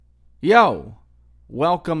Yo,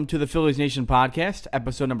 welcome to the Phillies Nation podcast,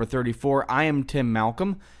 episode number 34. I am Tim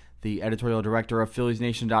Malcolm, the editorial director of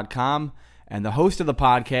PhilliesNation.com and the host of the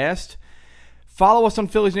podcast. Follow us on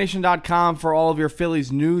PhilliesNation.com for all of your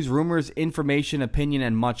Phillies news, rumors, information, opinion,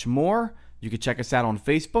 and much more. You can check us out on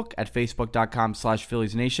Facebook at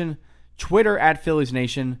Facebook.com/PhilliesNation, Twitter at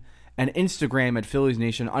PhilliesNation, and Instagram at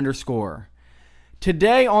PhilliesNation_.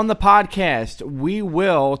 Today on the podcast, we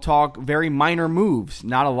will talk very minor moves.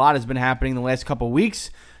 Not a lot has been happening the last couple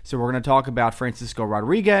weeks, so we're going to talk about Francisco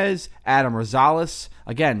Rodriguez, Adam Rosales.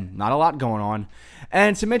 Again, not a lot going on.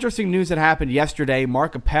 And some interesting news that happened yesterday.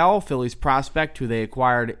 Mark Appel, Phillies prospect, who they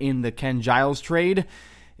acquired in the Ken Giles trade,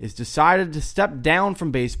 is decided to step down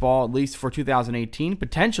from baseball, at least for 2018,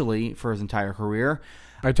 potentially for his entire career.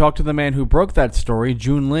 I talked to the man who broke that story,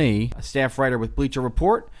 June Lee, a staff writer with Bleacher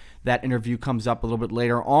Report. That interview comes up a little bit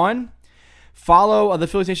later on. Follow the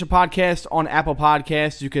Phillies Nation podcast on Apple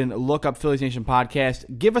Podcasts. You can look up Phillies Nation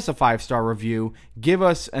podcast. Give us a 5-star review. Give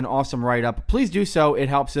us an awesome write-up. Please do so. It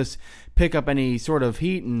helps us pick up any sort of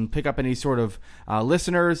heat and pick up any sort of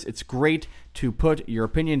listeners. It's great to put your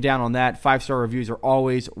opinion down on that. 5-star reviews are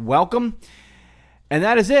always welcome. And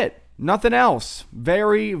that is it. Nothing else.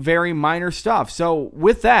 Very, very minor stuff. So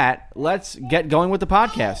with that, let's get going with the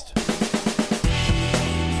podcast.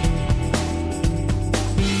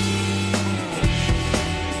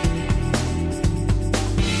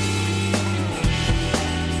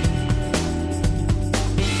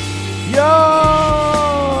 Yo!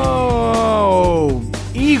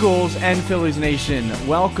 Eagles and Phillies Nation,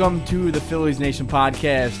 welcome to the Phillies Nation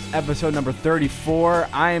podcast, episode number 34.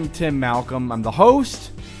 I am Tim Malcolm. I'm the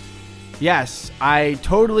host. Yes, I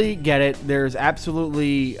totally get it. There's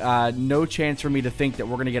absolutely no chance for me to think that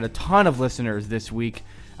we're going to get a ton of listeners this week.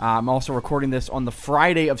 I'm also recording this on the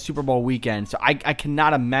Friday of Super Bowl weekend, so I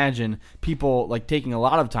cannot imagine people taking a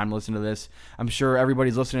lot of time to listen to this. I'm sure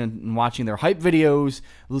everybody's listening and watching their hype videos,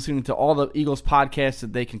 listening to all the Eagles podcasts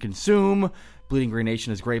that they can consume. Bleeding Green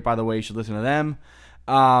Nation is great, by the way. You should listen to them.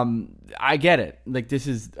 I get it. This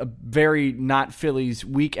is a very not Phillies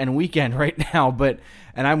week and weekend right now,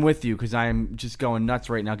 and I'm with you because I'm just going nuts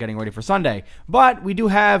right now getting ready for Sunday. But we do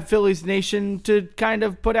have Phillies Nation to kind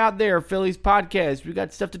of put out there, Phillies podcast. We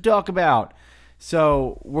got stuff to talk about.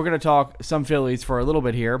 So we're going to talk some Phillies for a little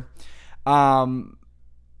bit here.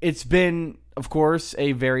 It's been, of course,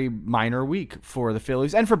 a very minor week for the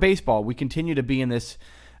Phillies and for baseball. We continue to be in this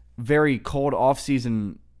very cold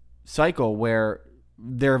offseason cycle where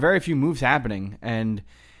there are very few moves happening, and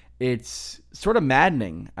it's sort of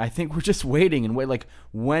maddening. I think we're just waiting and wait.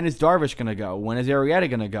 When is Darvish going to go? When is Arrieta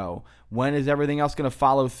going to go? When is everything else going to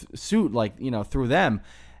follow suit, through them?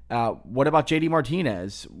 What about JD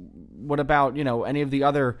Martinez? What about, any of the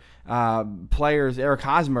other players? Eric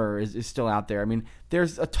Hosmer is still out there. I mean,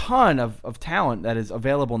 there's a ton of talent that is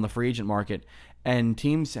available in the free agent market, and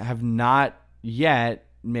teams have not yet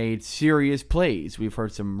made serious plays. We've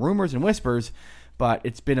heard some rumors and whispers, but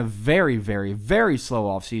it's been a very, very, very slow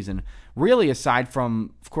offseason. Really, aside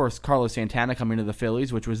from, of course, Carlos Santana coming to the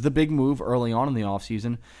Phillies, which was the big move early on in the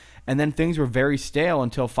offseason. And then things were very stale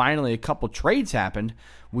until finally a couple trades happened.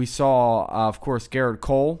 We saw, of course, Garrett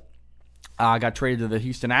Cole got traded to the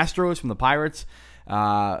Houston Astros from the Pirates,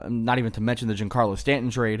 not even to mention the Giancarlo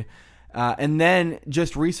Stanton trade. And then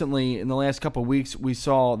just recently, in the last couple of weeks, we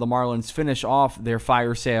saw the Marlins finish off their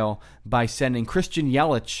fire sale by sending Christian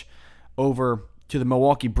Yelich over to the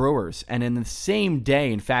Milwaukee Brewers. And in the same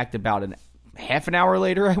day, in fact, about half an hour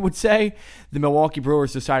later, I would say, the Milwaukee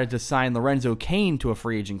Brewers decided to sign Lorenzo Cain to a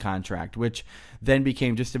free agent contract, which then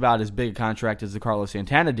became just about as big a contract as the Carlos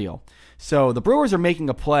Santana deal. So the Brewers are making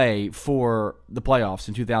a play for the playoffs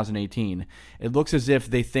in 2018. It looks as if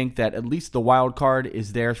they think that at least the wild card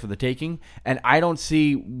is theirs for the taking, and I don't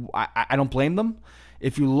blame them.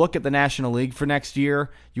 If you look at the National League for next year,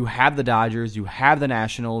 you have the Dodgers, you have the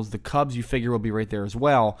Nationals, the Cubs you figure will be right there as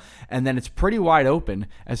well, and then it's pretty wide open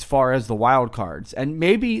as far as the wild cards. And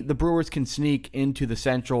maybe the Brewers can sneak into the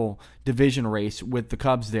Central Division race with the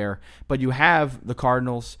Cubs there, but you have the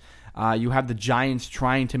Cardinals, you have the Giants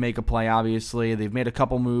trying to make a play, obviously. They've made a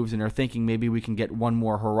couple moves, and they're thinking maybe we can get one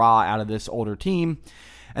more hurrah out of this older team.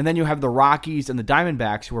 And then you have the Rockies and the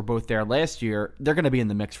Diamondbacks, who were both there last year. They're going to be in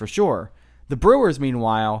the mix for sure. The Brewers,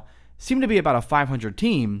 meanwhile, seem to be about a 500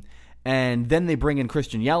 team, and then they bring in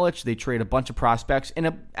Christian Yelich. They trade a bunch of prospects,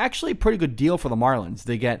 and actually a pretty good deal for the Marlins.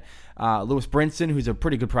 They get Lewis Brinson, who's a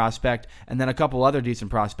pretty good prospect, and then a couple other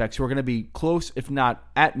decent prospects who are going to be close, if not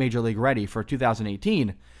at Major League ready for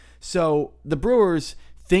 2018. So the Brewers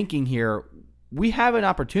thinking here, we have an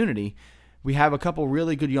opportunity. We have a couple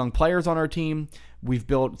really good young players on our team. We've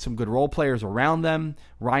built some good role players around them.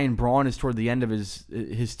 Ryan Braun is toward the end of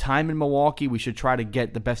his time in Milwaukee. We should try to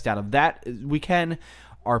get the best out of that as we can.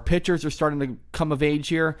 Our pitchers are starting to come of age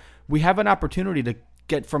here. We have an opportunity to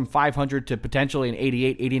get from 500 to potentially an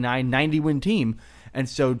 88, 89, 90 win team. And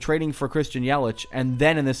so trading for Christian Yelich and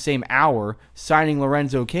then in the same hour signing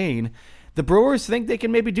Lorenzo Cain, the Brewers think they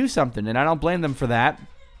can maybe do something, and I don't blame them for that.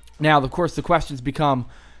 Now, of course, the questions become,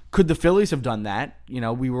 could the Phillies have done that?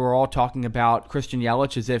 We were all talking about Christian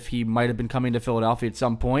Yelich as if he might have been coming to Philadelphia at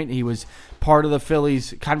some point. He was part of the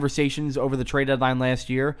Phillies' conversations over the trade deadline last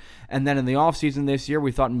year. And then in the offseason this year,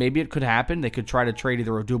 we thought maybe it could happen. They could try to trade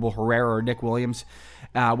either Odubel Herrera or Nick Williams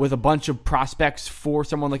with a bunch of prospects for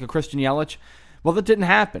someone like a Christian Yelich. Well, that didn't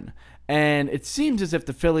happen. And it seems as if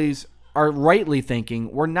the Phillies are rightly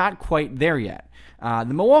thinking we're not quite there yet.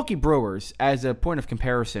 The Milwaukee Brewers, as a point of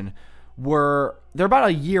comparison, they're about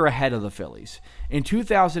a year ahead of the Phillies. In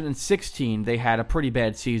 2016, they had a pretty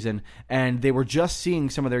bad season, and they were just seeing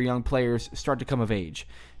some of their young players start to come of age.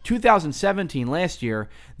 2017, last year,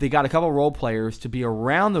 they got a couple role players to be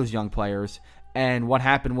around those young players, and what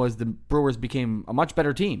happened was the Brewers became a much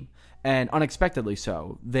better team. And unexpectedly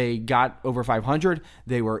so. They got over 500.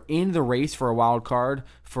 They were in the race for a wild card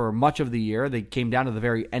for much of the year. They came down to the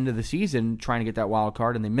very end of the season trying to get that wild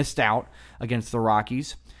card, and they missed out against the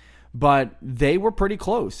Rockies. But they were pretty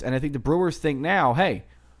close. And I think the Brewers think now, hey,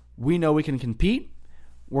 we know we can compete.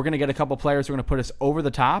 We're going to get a couple players who are going to put us over the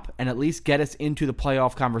top and at least get us into the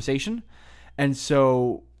playoff conversation. And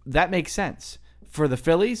so that makes sense. For the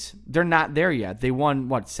Phillies, they're not there yet. They won,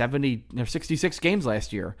 66 games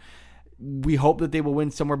last year. We hope that they will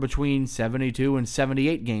win somewhere between 72 and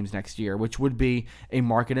 78 games next year, which would be a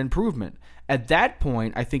market improvement. At that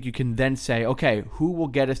point, I think you can then say, okay, who will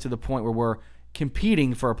get us to the point where we're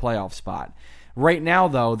competing for a playoff spot? Right now,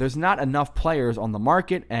 though, there's not enough players on the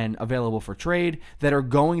market and available for trade that are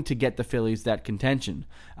going to get the Phillies that contention.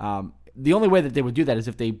 The only way that they would do that is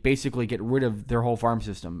if they basically get rid of their whole farm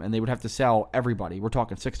system, and they would have to sell everybody. We're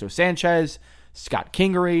talking Sixto Sanchez, Scott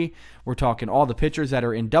Kingery. We're talking all the pitchers that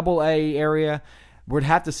are in Double-A area. We'd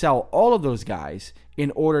have to sell all of those guys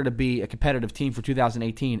in order to be a competitive team for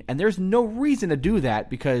 2018. And there's no reason to do that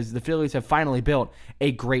because the Phillies have finally built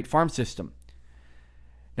a great farm system.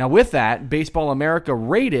 Now, with that, Baseball America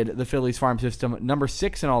rated the Phillies farm system number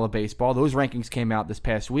 6 in all of baseball. Those rankings came out this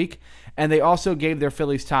past week. And they also gave their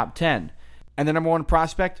Phillies top 10. And the number 1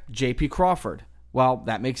 prospect, J.P. Crawford. Well,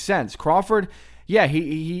 that makes sense. Crawford, yeah,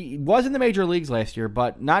 he was in the major leagues last year,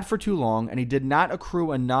 but not for too long. And he did not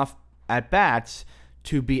accrue enough at-bats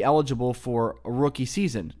to be eligible for a rookie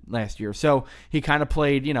season last year. So he kind of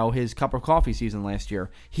played, his cup of coffee season last year.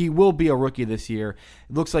 He will be a rookie this year.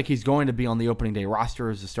 It looks like he's going to be on the opening day roster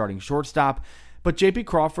as a starting shortstop. But J.P.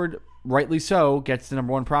 Crawford, rightly so, gets the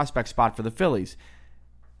number 1 prospect spot for the Phillies.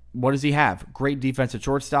 What does he have? Great defense at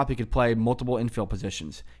shortstop. He could play multiple infield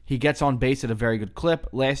positions. He gets on base at a very good clip.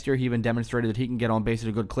 Last year, he even demonstrated that he can get on base at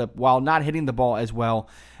a good clip while not hitting the ball as well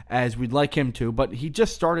as we'd like him to, but he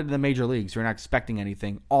just started in the major leagues. We're not expecting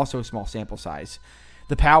anything. Also a small sample size.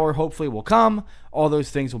 The power hopefully will come. All those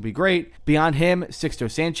things will be great. Beyond him,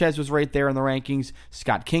 Sixto Sanchez was right there in the rankings.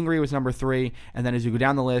 Scott Kingery was number 3. And then as you go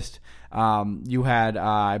down the list, you had,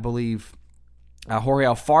 I believe, Jorge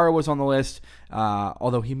Alfaro was on the list,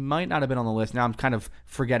 although he might not have been on the list. Now I'm kind of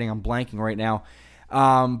forgetting. I'm blanking right now.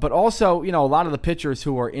 But also, a lot of the pitchers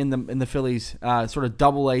who are in the Phillies sort of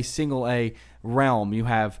Double-A, Single-A realm. You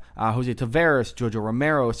have Jose Taveras, Jojo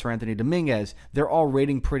Romero, Seranthony Dominguez. They're all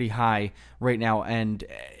rating pretty high right now, and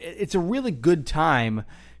it's a really good time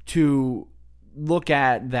to look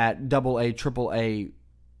at that Double-A, Triple-A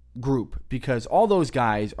group because all those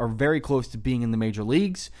guys are very close to being in the major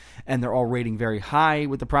leagues, and they're all rating very high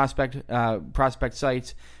with the prospect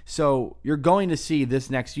sites. So you're going to see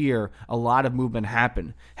this next year a lot of movement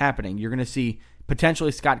happening. You're going to see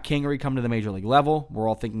potentially Scott Kingery come to the major league level. We're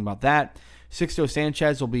all thinking about that. Sixto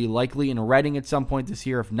Sanchez will be likely in Reading at some point this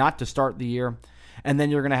year, if not to start the year. And then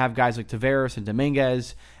you're going to have guys like Taveras and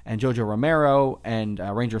Dominguez and Jojo Romero and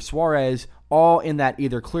Ranger Suarez all in that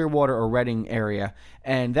either Clearwater or Reading area.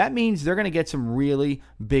 And that means they're going to get some really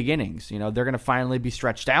big innings. They're going to finally be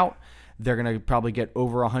stretched out. They're going to probably get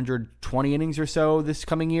over 120 innings or so this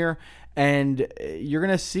coming year. And you're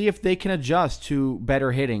going to see if they can adjust to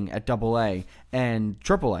better hitting at Double-A and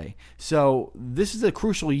Triple-A. So this is a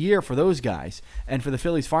crucial year for those guys. And for the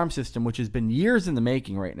Phillies farm system, which has been years in the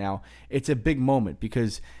making right now, it's a big moment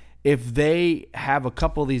because if they have a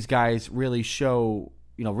couple of these guys really show,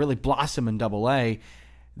 really blossom in Double-A,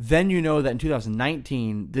 then you know that in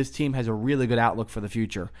 2019, this team has a really good outlook for the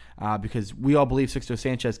future because we all believe Sixto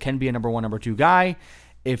Sanchez can be a number 1, number 2 guy.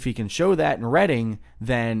 If he can show that in Reading,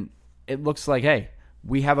 then it looks like, hey,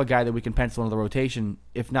 we have a guy that we can pencil into the rotation,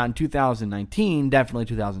 if not in 2019, definitely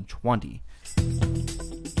 2020.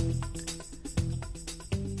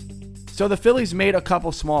 So the Phillies made a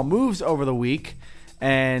couple small moves over the week,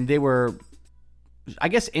 and they were, I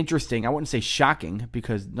guess, interesting. I wouldn't say shocking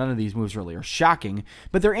because none of these moves really are shocking,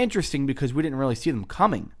 but they're interesting because we didn't really see them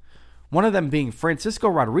coming. One of them being Francisco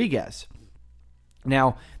Rodriguez.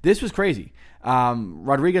 Now, this was crazy.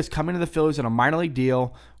 Rodriguez coming to the Phillies on a minor league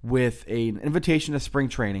deal with an invitation to spring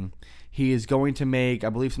training. He is going to make, I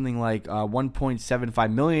believe, something like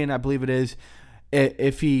 $1.75 million, I believe it is,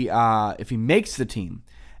 if he makes the team.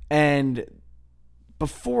 And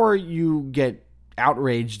before you get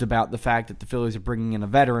outraged about the fact that the Phillies are bringing in a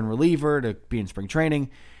veteran reliever to be in spring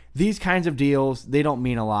training, these kinds of deals, they don't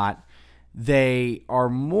mean a lot. They are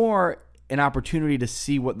more an opportunity to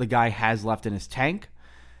see what the guy has left in his tank.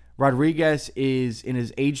 Rodriguez is in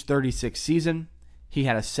his age 36 season. He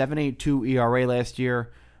had a 7.82 ERA last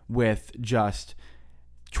year with just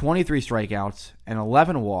 23 strikeouts and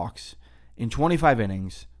 11 walks in 25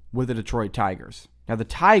 innings with the Detroit Tigers. Now, the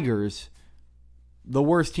Tigers, the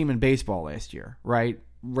worst team in baseball last year, right?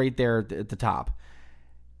 Right there at the top.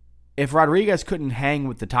 If Rodriguez couldn't hang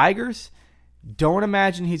with the Tigers, don't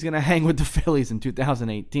imagine he's going to hang with the Phillies in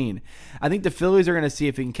 2018. I think the Phillies are going to see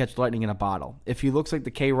if he can catch lightning in a bottle. If he looks like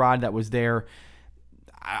the K-Rod that was there,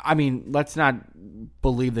 I mean, let's not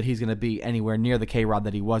believe that he's going to be anywhere near the K-Rod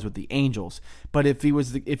that he was with the Angels. But if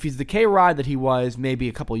he's the K-Rod that he was maybe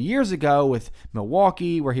a couple years ago with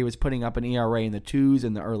Milwaukee, where he was putting up an ERA in the 2s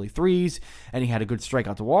and the early 3s, and he had a good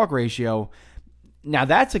strikeout-to-walk ratio, now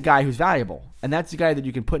that's a guy who's valuable. And that's a guy that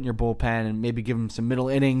you can put in your bullpen and maybe give him some middle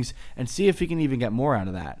innings and see if he can even get more out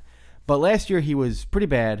of that. But last year he was pretty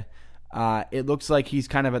bad. It looks like he's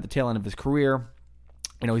kind of at the tail end of his career.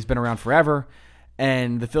 You know, he's been around forever.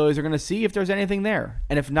 And the Phillies are going to see if there's anything there.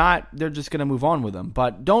 And if not, they're just going to move on with him.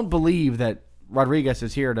 But don't believe that Rodriguez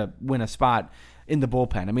is here to win a spot in the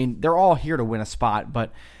bullpen. I mean, they're all here to win a spot,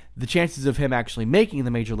 but the chances of him actually making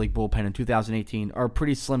the Major League bullpen in 2018 are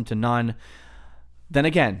pretty slim to none. Then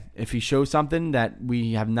again, if he shows something that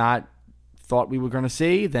we have not thought we were going to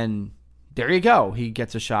see, then there you go. He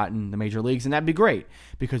gets a shot in the major leagues, and that'd be great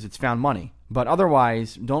because it's found money. But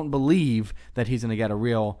otherwise, don't believe that he's going to get a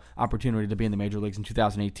real opportunity to be in the major leagues in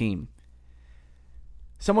 2018.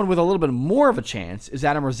 Someone with a little bit more of a chance is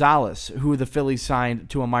Adam Rosales, who the Phillies signed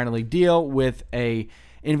to a minor league deal with a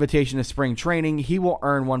invitation to spring training. He will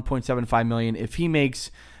earn $1.75 million if he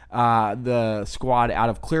makes the squad out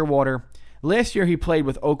of Clearwater. Last year, he played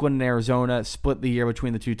with Oakland and Arizona, split the year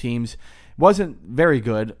between the two teams. Wasn't very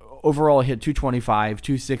good. Overall, he hit 225,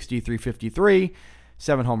 260, 353,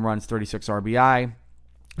 7 home runs, 36 RBI.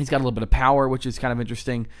 He's got a little bit of power, which is kind of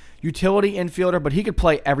interesting. Utility infielder, but he could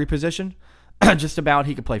play every position. Just about.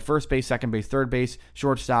 He could play first base, second base, third base,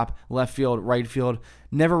 shortstop, left field, right field.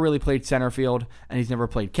 Never really played center field, and he's never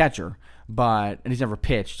played catcher, and he's never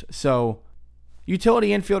pitched. So, utility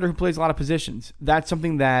infielder who plays a lot of positions. That's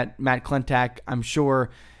something that Matt Klentak, I'm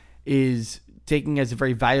sure, is taking as a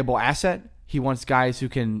very valuable asset. He wants guys who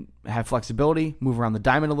can have flexibility, move around the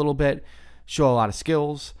diamond a little bit, show a lot of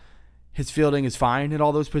skills. His fielding is fine at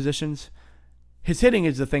all those positions. His hitting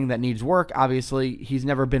is the thing that needs work, obviously. He's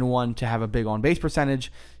never been one to have a big on-base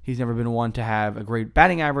percentage. He's never been one to have a great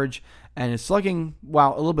batting average. And his slugging,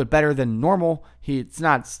 while a little bit better than normal, it's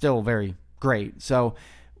not still very great. So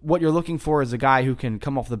what you're looking for is a guy who can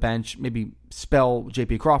come off the bench, maybe spell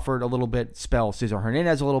J.P. Crawford a little bit, spell Cesar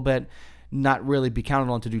Hernandez a little bit, not really be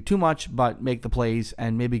counted on to do too much, but make the plays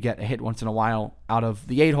and maybe get a hit once in a while out of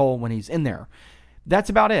the 8-hole when he's in there. That's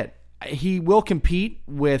about it. He will compete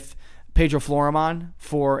with Pedro Florimon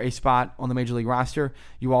for a spot on the Major League roster.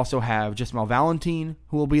 You also have Jesmel Valentin,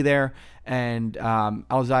 who will be there, and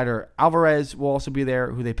Alzheimer Alvarez will also be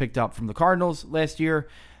there, who they picked up from the Cardinals last year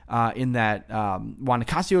in that Juan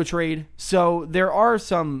Nicasio trade. So there are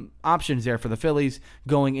some options there for the Phillies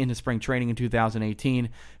going into spring training in 2018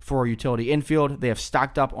 for utility infield. They have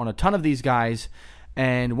stocked up on a ton of these guys,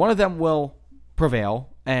 and one of them will prevail.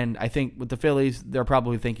 And I think with the Phillies, they're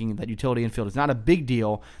probably thinking that utility infield is not a big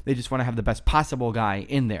deal. They just want to have the best possible guy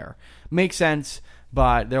in there. Makes sense,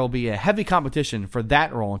 but there will be a heavy competition for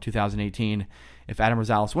that role in 2018. If Adam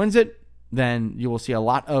Rosales wins it, then you will see a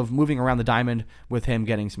lot of moving around the diamond with him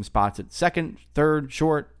getting some spots at second, third,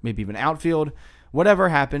 short, maybe even outfield. Whatever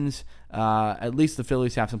happens, at least the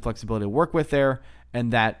Phillies have some flexibility to work with there,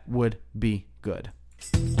 and that would be good.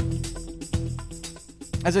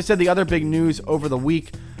 As I said, the other big news over the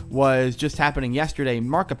week was just happening yesterday.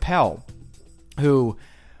 Mark Appel, who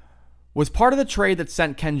was part of the trade that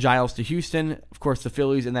sent Ken Giles to Houston. Of course, the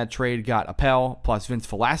Phillies in that trade got Appel plus Vince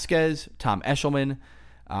Velasquez, Tom Eshelman,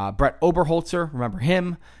 Brett Oberholzer, remember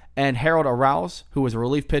him, and Harold Arouse, who was a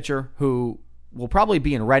relief pitcher who will probably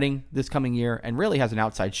be in Reading this coming year and really has an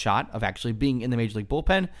outside shot of actually being in the Major League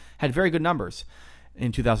bullpen. Had very good numbers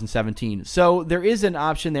in 2017. So there is an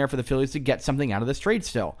option there for the Phillies to get something out of this trade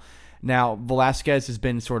still. Now, Velasquez has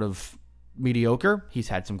been sort of mediocre. He's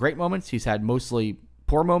had some great moments. He's had mostly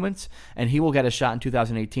poor moments, and he will get a shot in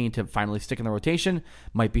 2018 to finally stick in the rotation.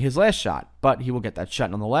 Might be his last shot, but he will get that shot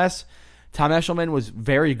nonetheless. Tom Eshelman was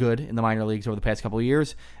very good in the minor leagues over the past couple of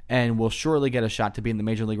years and will surely get a shot to be in the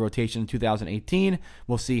Major League rotation in 2018.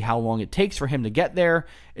 We'll see how long it takes for him to get there.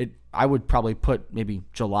 I would probably put maybe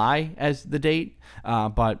July as the date,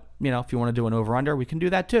 but if you want to do an over-under, we can do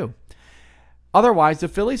that too. Otherwise, the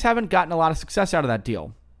Phillies haven't gotten a lot of success out of that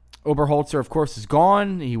deal. Oberholzer, of course, is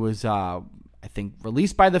gone. He was, I think,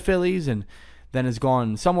 released by the Phillies and then has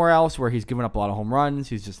gone somewhere else where he's given up a lot of home runs.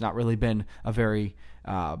 He's just not really been a very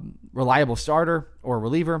reliable starter or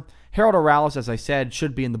reliever. Harold Arouse, as I said,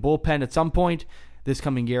 should be in the bullpen at some point. This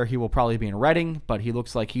coming year, he will probably be in Reading, but he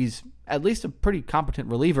looks like he's at least a pretty competent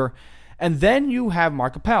reliever. And then you have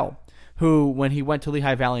Mark Appel, who, when he went to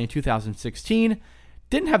Lehigh Valley in 2016,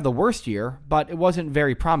 didn't have the worst year, but it wasn't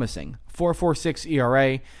very promising. 4.46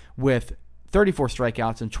 ERA with 34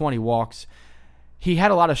 strikeouts and 20 walks. He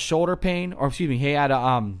had a lot of shoulder pain, he had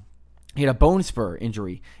a bone spur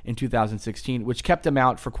injury in 2016, which kept him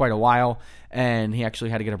out for quite a while, and he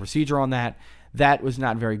actually had to get a procedure on that. That was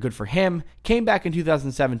not very good for him. Came back in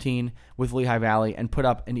 2017 with Lehigh Valley and put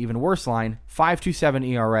up an even worse line, 5.27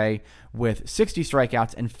 ERA with 60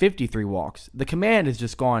 strikeouts and 53 walks. The command has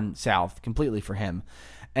just gone south completely for him,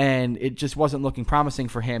 and it just wasn't looking promising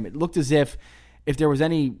for him. It looked as if there was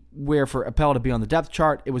anywhere for Appel to be on the depth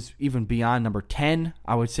chart, it was even beyond number 10.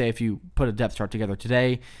 I would say if you put a depth chart together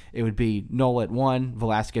today, it would be Nola at 1,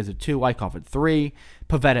 Velasquez at 2, Eichhoff at 3,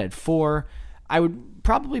 Pivetta at 4. I would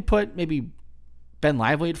probably put maybe Ben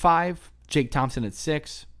Lively at 5, Jake Thompson at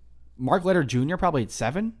 6, Mark Leiter Jr. probably at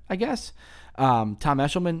 7, I guess, Tom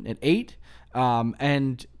Eshelman at 8,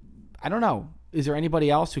 and I don't know, is there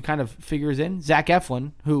anybody else who kind of figures in? Zach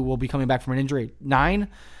Eflin, who will be coming back from an injury at 9,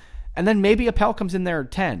 and then maybe Appel comes in there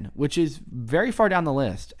at 10, which is very far down the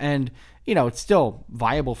list. And, it's still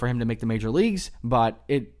viable for him to make the major leagues, but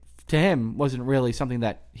it, to him, wasn't really something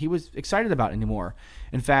that he was excited about anymore.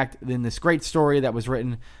 In fact, in this great story that was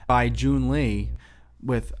written by June Lee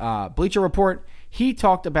with Bleacher Report, he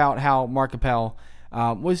talked about how Mark Appel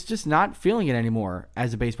was just not feeling it anymore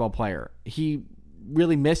as a baseball player. He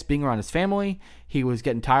really missed being around his family. He was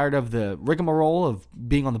getting tired of the rigmarole of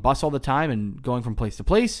being on the bus all the time and going from place to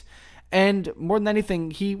place. And more than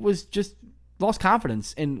anything, he was just lost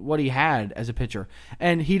confidence in what he had as a pitcher.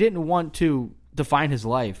 And he didn't want to define his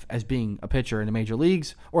life as being a pitcher in the major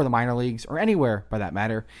leagues or the minor leagues or anywhere by that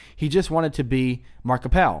matter. He just wanted to be Mark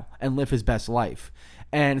Appel and live his best life.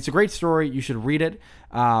 And it's a great story. You should read it.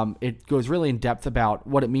 It goes really in depth about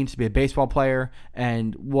what it means to be a baseball player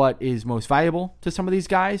and what is most valuable to some of these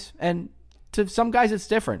guys. And to some guys, it's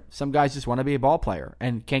different. Some guys just want to be a ball player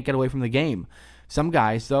and can't get away from the game. Some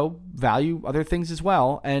guys, though, value other things as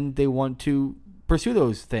well, and they want to pursue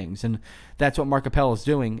those things. And that's what Mark Appel is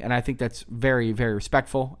doing. And I think that's very, very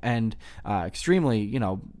respectful and extremely,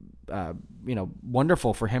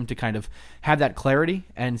 wonderful for him to kind of have that clarity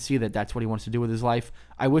and see that that's what he wants to do with his life.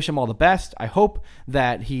 I wish him all the best. I hope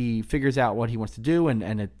that he figures out what he wants to do and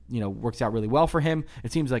it, works out really well for him.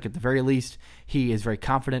 It seems like at the very least, he is very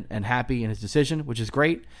confident and happy in his decision, which is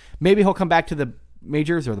great. Maybe he'll come back to the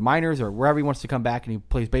majors or the minors or wherever he wants to come back and he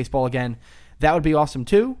plays baseball again. That would be awesome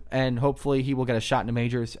too. And hopefully he will get a shot in the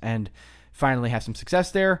majors and finally have some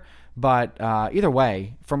success there. But either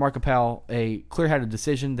way, for Mark Appel, a clear-headed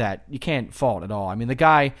decision that you can't fault at all. I mean, the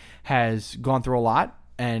guy has gone through a lot,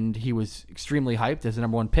 and he was extremely hyped as the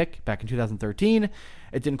number 1 pick back in 2013.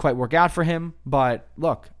 It didn't quite work out for him, but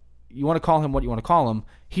look, you want to call him what you want to call him.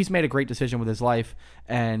 He's made a great decision with his life,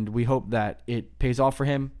 and we hope that it pays off for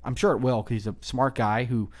him. I'm sure it will, because he's a smart guy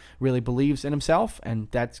who really believes in himself, and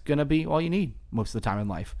that's going to be all you need most of the time in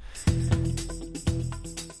life.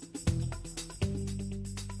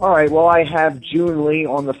 All right, well, I have June Lee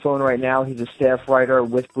on the phone right now. He's a staff writer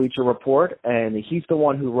with Bleacher Report, and he's the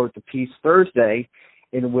one who wrote the piece Thursday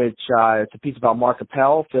in which it's a piece about Mark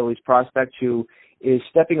Appel, Phillies prospect, who is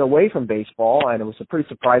stepping away from baseball, and it was a pretty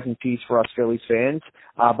surprising piece for us Phillies fans,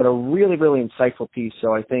 but a really, really insightful piece.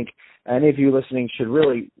 So I think any of you listening should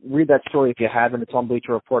really read that story if you haven't. It's on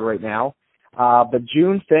Bleacher Report right now. But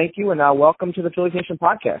June, thank you, and welcome to the Phillies Nation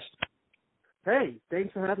podcast. Hey,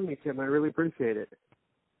 thanks for having me, Tim. I really appreciate it.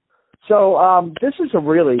 So this is a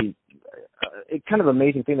really kind of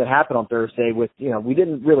amazing thing that happened on Thursday. We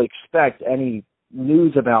didn't really expect any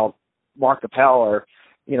news about Mark Appel, or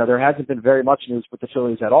there hasn't been very much news with the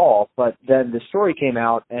Phillies at all. But then the story came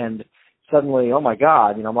out, and suddenly, oh my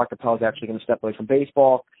God, Mark Appel is actually going to step away from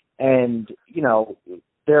baseball, and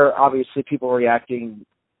there are obviously people reacting,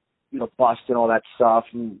 bust and all that stuff,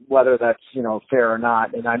 and whether that's fair or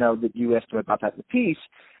not. And I know that you asked him about that in the piece,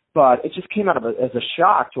 but it just came out as a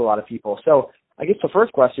shock to a lot of people. So I guess the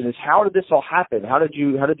first question is, how did this all happen? How did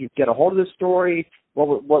you get a hold of this story?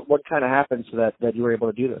 What kind of happened so that you were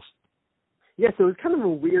able to do this? Yeah, so it was kind of a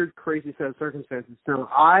weird, crazy set of circumstances.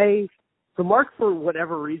 So Mark, for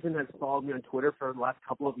whatever reason, has followed me on Twitter for the last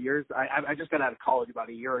couple of years. I just got out of college about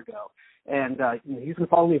a year ago, and he's been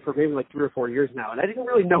following me for maybe like 3 or 4 years now, and I didn't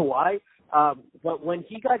really know why. But when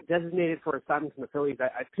he got designated for assignments in the Phillies,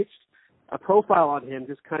 I pitched a profile on him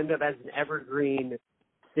just kind of as an evergreen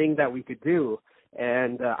thing that we could do.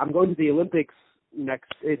 And I'm going to the Olympics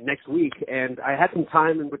next week, and I had some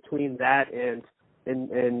time in between that and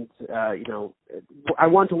I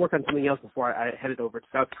wanted to work on something else before I headed over to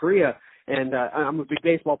South Korea. And I'm a big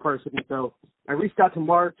baseball person, so I reached out to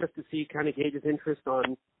Mark just to see, kind of gauge his interest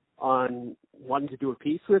on wanting to do a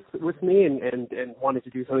piece with me, and wanted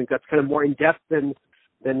to do something that's kind of more in depth than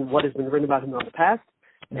what has been written about him in the past.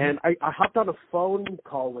 And I hopped on a phone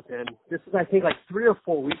call with him. This is, I think, like 3 or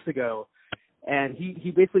 4 weeks ago, and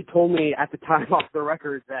he basically told me at the time off the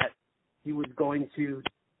record that he was going to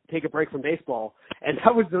take a break from baseball, and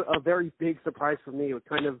that was a very big surprise for me. It was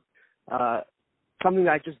kind of something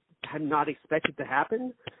that I just had not expected to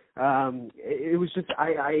happen. It was just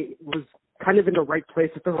I was kind of in the right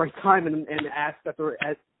place at the right time, and asked at the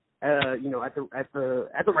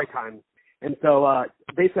right time. And so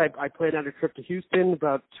basically, I planned out a trip to Houston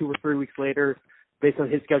about 2 or 3 weeks later, based on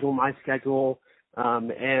his schedule, my schedule.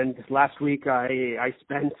 And last week, I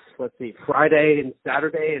spent Friday and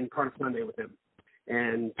Saturday and part of Sunday with him,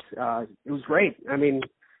 and it was great. I mean,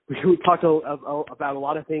 we talked about a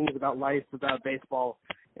lot of things, about life, about baseball,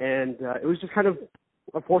 and it was just kind of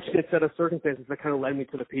a fortunate set of circumstances that kind of led me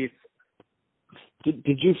to the piece.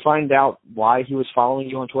 Did you find out why he was following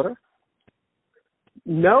you on Twitter?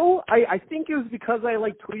 No, I think it was because I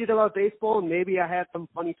tweeted about baseball, and maybe I had some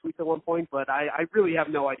funny tweets at one point, but I really have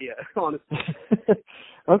no idea, honestly.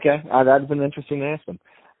 Okay, that'd been interesting to ask him.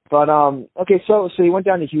 But okay, so you went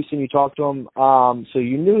down to Houston, you talked to him, so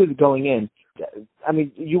you knew going in. I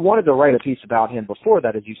mean, you wanted to write a piece about him before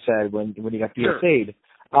that, as you said, when you got DFA'd.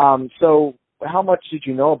 Sure. So how much did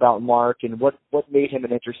you know about Mark, and what made him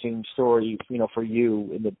an interesting story, for you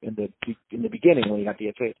in the beginning when you got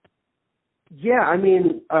DFA'd? Yeah, I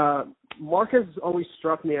mean, Mark has always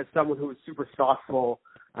struck me as someone who was super thoughtful.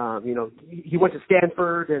 He went to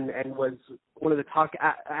Stanford and was one of the top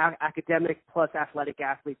academic plus athletic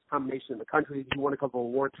athletes combination in the country. He won a couple of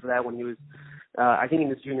awards for that when he was, I think, in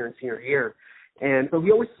his junior and senior year. And so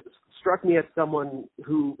he always struck me as someone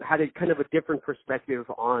who had a kind of a different perspective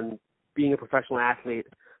on being a professional athlete.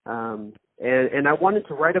 And I wanted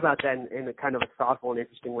to write about that in a kind of a thoughtful and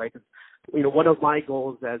interesting way. Because, one of my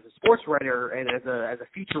goals as a sports writer and as a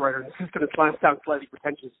feature writer, and this is going to sound slightly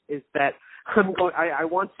pretentious, is that I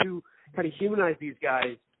want to kind of humanize these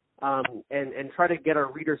guys and try to get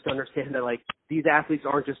our readers to understand that these athletes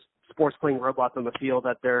aren't just sports playing robots on the field,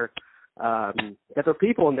 that they're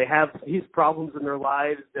people and they have these problems in their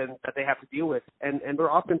lives and that they have to deal with, and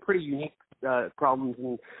they're often pretty unique problems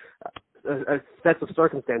and sets of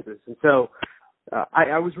circumstances. And so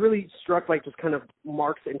I was really struck by just kind of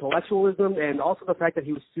Mark's intellectualism, and also the fact that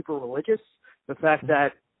he was super religious, the fact that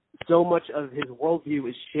so much of his worldview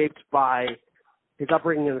is shaped by his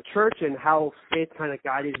upbringing in the church and how faith kind of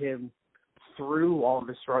guided him through all of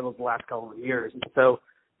his struggles the last couple of years. And so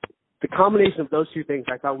the combination of those two things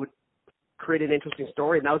I thought would create an interesting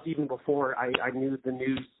story, and that was even before I knew the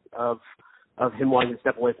news of him wanting to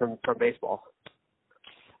step away from baseball.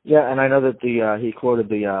 Yeah, and I know that he quoted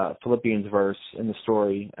the Philippians verse in the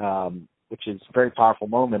story, which is a very powerful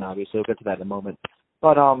moment, obviously. We'll get to that in a moment.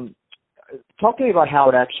 But talk to me about how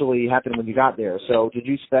it actually happened when you got there. So did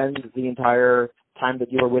you spend the entire time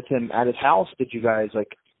that you were with him at his house? Did you guys,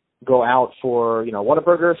 go out for,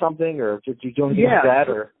 Whataburger or something? Or did you do anything like that?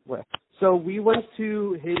 Or what? So we went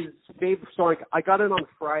to his favorite store. I got in on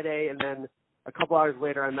Friday, and then a couple hours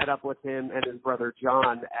later, I met up with him and his brother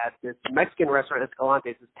John at this Mexican restaurant,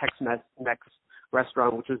 Escalante, this Tex-Mex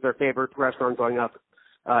restaurant, which was their favorite restaurant growing up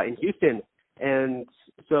in Houston. And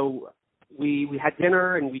so we had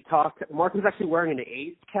dinner and we talked. Mark was actually wearing an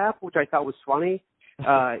A's cap, which I thought was funny.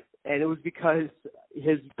 And it was because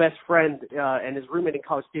his best friend and his roommate in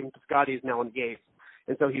college, Stephen Piscotty, is now on the A's.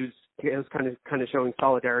 And so it was kind of showing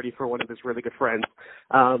solidarity for one of his really good friends.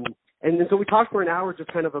 And then so we talked for an hour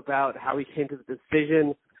just kind of about how he came to the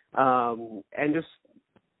decision and just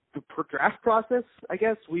the draft process, I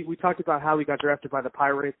guess. We talked about how he got drafted by the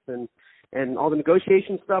Pirates and all the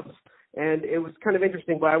negotiation stuff. And it was kind of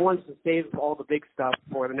interesting, but I wanted to save all the big stuff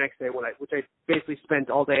for the next day, which I basically spent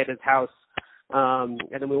all day at his house. And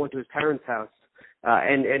then we went to his parents' house.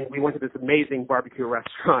 And we went to this amazing barbecue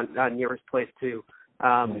restaurant near his place, too.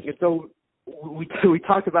 And so we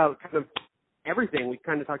talked about kind of everything. We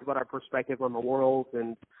kind of talked about our perspective on the world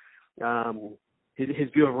and his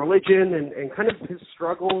view of religion and kind of his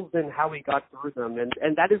struggles and how he got through them.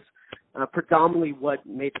 And that is predominantly what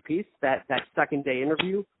made the piece, that second day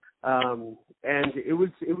interview. And it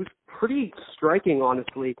was pretty striking,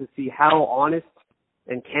 honestly, to see how honest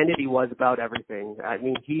and candid he was about everything. I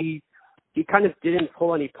mean, he kind of didn't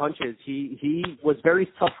pull any punches. He was very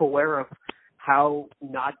self-aware of how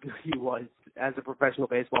not good he was as a professional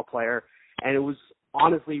baseball player. And it was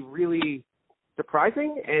honestly really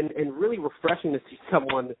surprising and really refreshing to see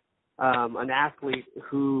someone, an athlete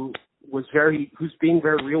who's being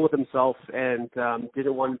very real with himself and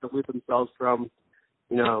didn't want to dilute themselves from,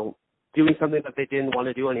 doing something that they didn't want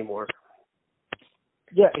to do anymore.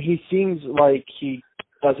 Yeah, he seems like he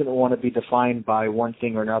doesn't want to be defined by one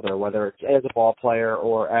thing or another, whether it's as a ball player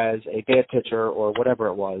or as a bad pitcher or whatever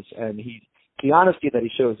it was. And the honesty that he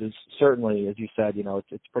shows is certainly, as you said,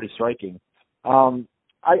 it's pretty striking.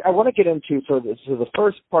 I want to get into so the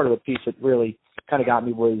first part of the piece that really kind of got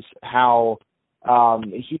me was how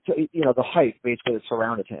the hype basically that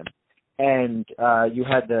surrounded him, and you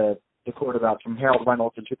had the quote about from Harold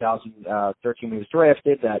Reynolds in 2013 when he was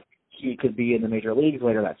drafted that he could be in the major leagues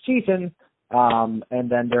later that season, and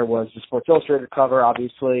then there was the Sports Illustrated cover,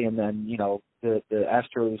 obviously, and then the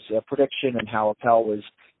Astros prediction and how Appel was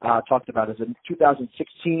talked about as a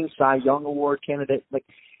 2016 Cy Young Award candidate. Like,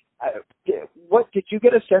 what did you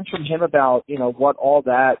get a sense from him about what all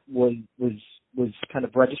that was kind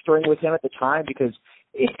of registering with him at the time? Because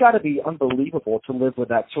it's got to be unbelievable to live with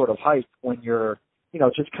that sort of hype when you're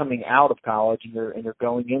just coming out of college and you're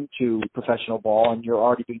going into professional ball and you're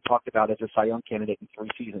already being talked about as a Cy Young candidate in 3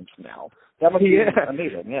 seasons from now. That must be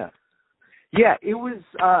amazing. Yeah. Yeah, it was.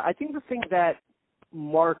 I think the thing that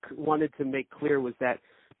Mark wanted to make clear was that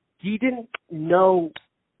he didn't know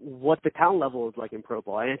what the talent level is like in pro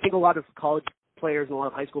ball. And I think a lot of college players and a lot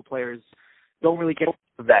of high school players don't really get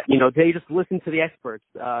that. They just listen to the experts,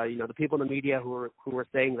 the people in the media who are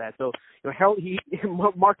saying that. So,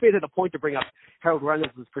 Mark made it a point to bring up Harold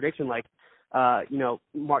Reynolds' prediction, like,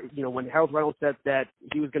 Mark, when Harold Reynolds said that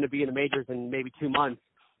he was going to be in the majors in maybe 2 months,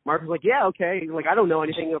 Mark was like, yeah, okay. Like, I don't know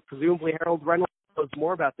anything. Presumably Harold Reynolds knows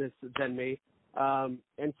more about this than me.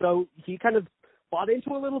 And so he kind of bought into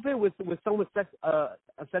it a little bit with some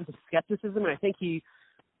a sense of skepticism, and I think he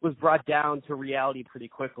was brought down to reality pretty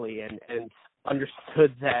quickly and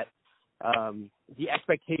understood that the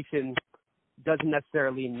expectation doesn't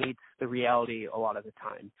necessarily meet the reality a lot of the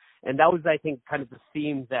time. And that was, I think, kind of the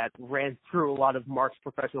theme that ran through a lot of Mark's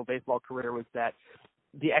professional baseball career, was that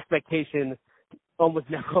the expectation almost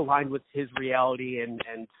never aligned with his reality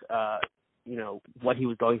and what he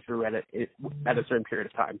was going through at a certain period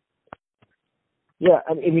of time. Yeah,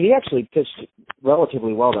 I mean, he actually pitched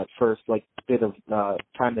relatively well that first bit of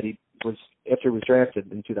time that he was after he was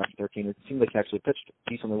drafted in 2013. It seemed like he actually pitched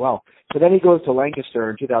decently well. But then he goes to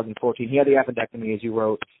Lancaster in 2014. He had the appendectomy, as you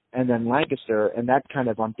wrote, and then Lancaster, and that kind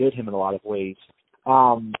of undid him in a lot of ways.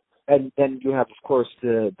 And then you have, of course,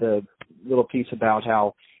 the little piece about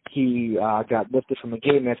how he got lifted from the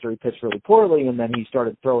game after he pitched really poorly, and then he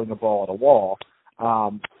started throwing a ball at a wall.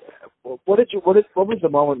 What was the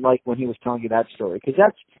moment like when he was telling you that story? Because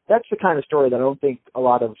that's the kind of story that I don't think a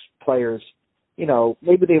lot of players,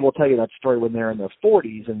 maybe they will tell you that story when they're in their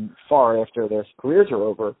 40s and far after their careers are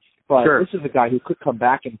over. But Sure. This is a guy who could come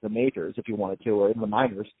back into the majors if he wanted to, or in the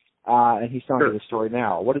minors, and he's telling you the story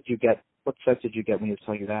now. What did you get? What sense did you get when he was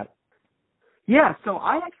telling you that? Yeah, so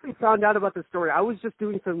I actually found out about this story. I was just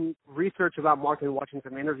doing some research about Mark and watching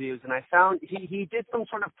some interviews, and I found he did some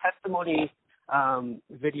sort of testimony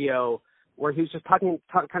video where he was just talking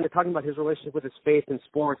about his relationship with his faith in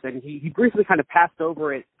sports, and he briefly kind of passed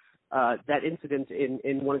over it, that incident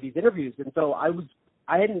in one of these interviews. And so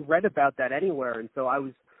I hadn't read about that anywhere, and so I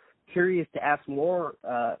was curious to ask more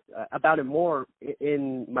about it more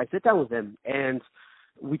in my sit down with him. And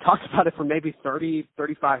we talked about it for maybe 30,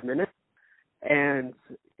 35 minutes. And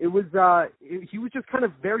it was he was just kind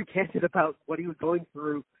of very candid about what he was going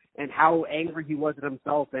through and how angry he was at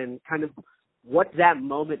himself and kind of what that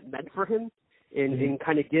moment meant for him in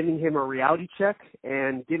kind of giving him a reality check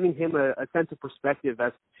and giving him a sense of perspective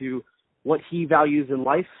as to what he values in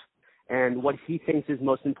life and what he thinks is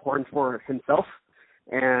most important for himself.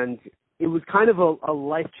 And it was kind of a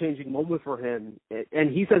life-changing moment for him.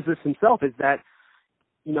 And he says this himself, is that,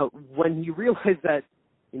 you know, when he realized that,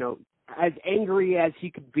 you know, as angry as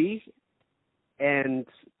he could be and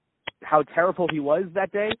how terrible he was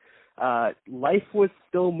that day, life was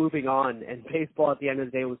still moving on, and baseball at the end of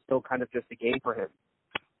the day was still kind of just a game for him.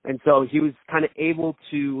 And so he was kind of able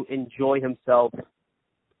to enjoy himself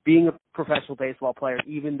being a professional baseball player,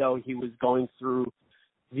 even though he was going through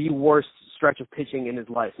the worst stretch of pitching in his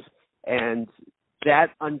life. And that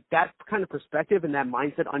kind of perspective and that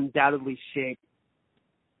mindset undoubtedly shaped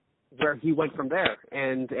where he went from there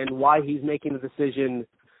and why he's making the decision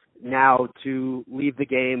now to leave the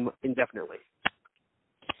game indefinitely.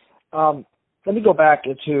 Let me go back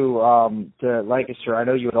to Lancaster. I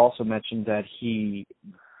know you had also mentioned that he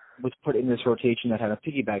was put in this rotation that had a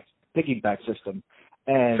piggyback system.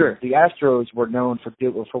 And sure. The Astros were known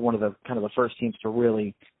for one of the kind of the first teams to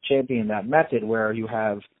really champion that method, where you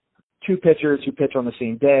have two pitchers who pitch on the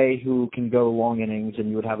same day who can go long innings, and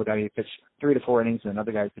you would have a guy who pitch 3 to 4 innings and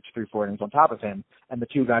another guy who pitch 3-4 innings on top of him, and the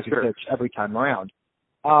two guys who sure. pitch every time around.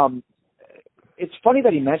 It's funny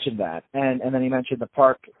that he mentioned that, and then he mentioned the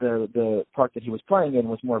park that he was playing in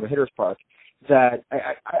was more of a hitter's park. That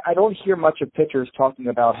I don't hear much of pitchers talking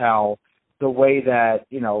about how the way that,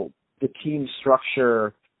 you know, the team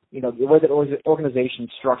structure, you know, the way that organizations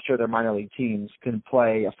structure their minor league teams can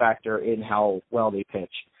play a factor in how well they pitch.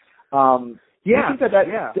 Yeah.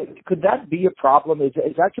 Could that be a problem? Is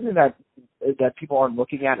that something that people aren't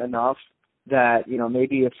looking at enough? That, you know,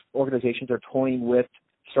 maybe if organizations are toying with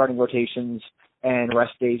starting rotations and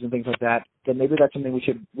rest days and things like that, then maybe that's something we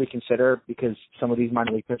should reconsider, because some of these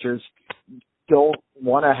minor league pitchers don't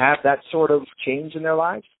want to have that sort of change in their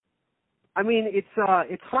lives. I mean,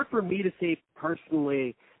 it's hard for me to say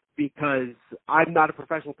personally, because I'm not a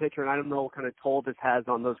professional pitcher and I don't know what kind of toll this has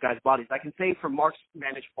on those guys' bodies. I can say from Mark's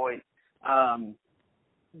vantage point,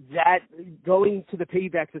 that going to the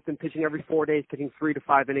piggyback system, pitching every 4 days, pitching 3 to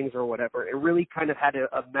 5 innings or whatever, it really kind of had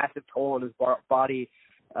a massive toll on his body,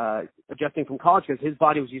 adjusting from college, because his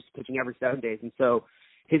body was used to pitching every 7 days. And so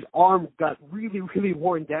his arm got really, really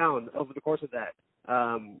worn down over the course of that.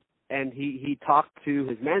 And he talked to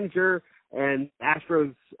his manager, and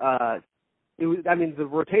Astros, the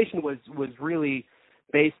rotation was really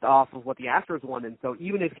based off of what the Astros wanted. So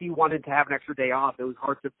even if he wanted to have an extra day off, it was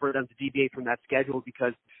hard for them to deviate from that schedule,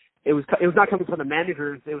 because it was not coming from the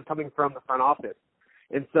managers, it was coming from the front office.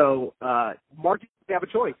 And so Mark didn't have a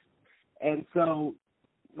choice. And so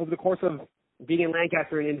over the course of being in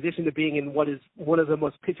Lancaster, and in addition to being in what is one of the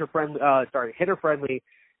most hitter-friendly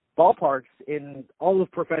ballparks in all of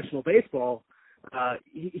professional baseball,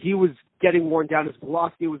 he was getting worn down. His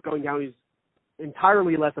velocity was going down. He was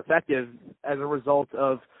entirely less effective as a result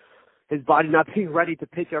of his body not being ready to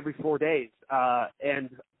pitch every 4 days. And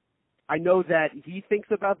I know that he thinks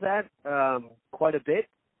about that quite a bit.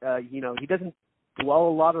 You know, he doesn't dwell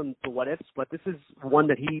a lot on the what ifs, but this is one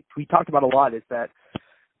that he talked about a lot, is that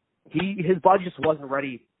his body just wasn't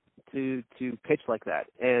ready to pitch like that.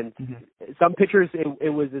 And some pitchers, it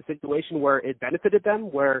was a situation where it benefited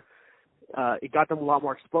them, where it got them a lot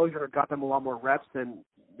more exposure, it got them a lot more reps, and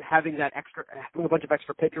having a bunch of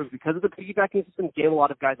extra pitchers because of the piggybacking system gave a lot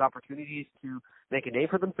of guys opportunities to make a name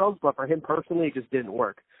for themselves. But for him personally, it just didn't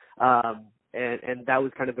work. And that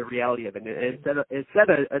was kind of the reality of it. It set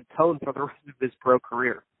a tone for the rest of his pro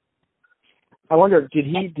career. I wonder, did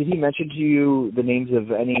he mention to you the names of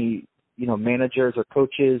any, you know, managers or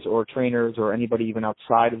coaches or trainers or anybody even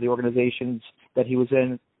outside of the organizations that he was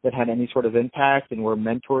in that had any sort of impact and were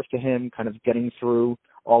mentors to him, kind of getting through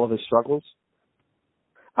all of his struggles?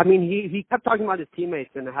 I mean, he kept talking about his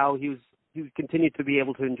teammates and how he continued to be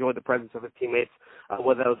able to enjoy the presence of his teammates,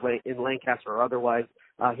 whether that was in Lancaster or otherwise.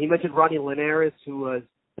 He mentioned Ronnie Linares, who was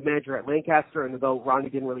the manager at Lancaster, and though Ronnie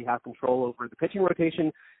didn't really have control over the pitching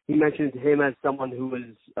rotation, he mentioned him as someone who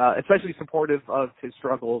was especially supportive of his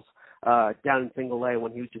struggles down in Single A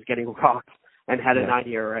when he was just getting rocked and had a 9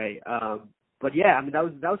 ERA. But yeah, I mean, that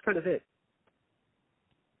was kind of it.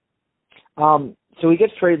 So he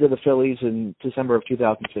gets traded to the Phillies in December of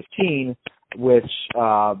 2015, which,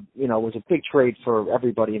 was a big trade for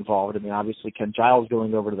everybody involved. I mean, obviously Ken Giles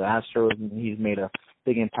going over to the Astros, and he's made a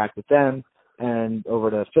big impact with them. And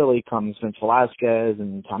over to Philly comes Vince Velasquez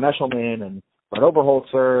and Tom Eshelman and Brett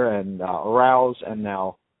Oberholzer and Arouse, and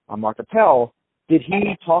now Mark Appel. Did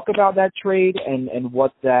he talk about that trade and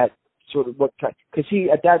what that sort of because he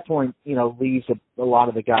at that point leaves a lot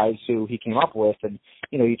of the guys who he came up with, and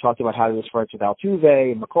you talked about how he was friends with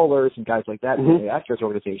Altuve and McCullers and guys like that in the Astros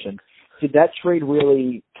organization. Did that trade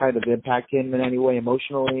really kind of impact him in any way,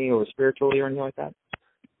 emotionally or spiritually or anything like that?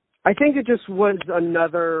 I think it just was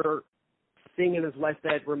another thing in his life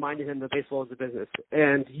that reminded him that baseball is a business,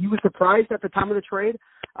 and he was surprised at the time of the trade,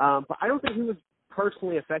 but I don't think he was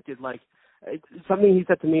personally affected. Like, something he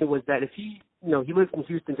said to me was that if he lives in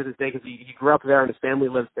Houston to this day because he grew up there and his family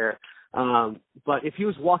lives there. But if he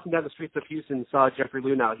was walking down the streets of Houston and saw Jeffrey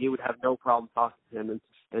Luhnow, he would have no problem talking to him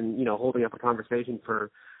and holding up a conversation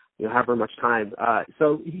for however much time.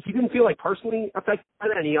 So he didn't feel like personally affected by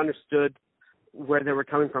that, and he understood where they were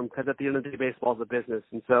coming from because at the end of the day, baseball is a business.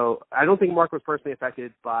 And so I don't think Mark was personally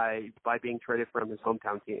affected by being traded from his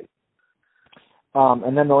hometown team.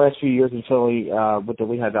 And then the last few years in Philly with the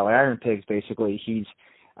Lehigh Valley Iron Pigs, basically, he's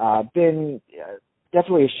been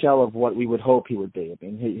definitely a shell of what we would hope he would be. I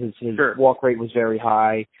mean, his Sure. walk rate was very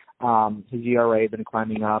high. His ERA had been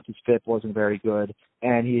climbing up. His FIP wasn't very good.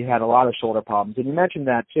 And he had a lot of shoulder problems. And you mentioned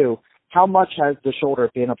that, too. How much has the shoulder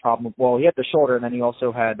been a problem? Well, he had the shoulder, and then he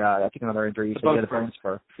also had, I think, another injury. So he had a bone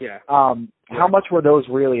spur. Yeah. How much were those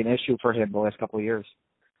really an issue for him the last couple of years?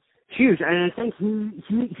 Huge, and I think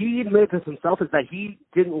he admitted this himself, is that he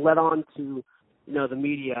didn't let on to the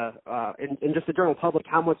media and just the general public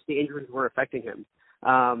how much the injuries were affecting him,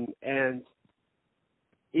 and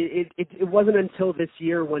it wasn't until this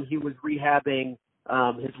year when he was rehabbing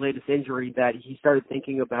his latest injury that he started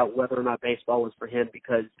thinking about whether or not baseball was for him,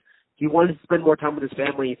 because he wanted to spend more time with his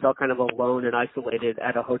family. He felt kind of alone and isolated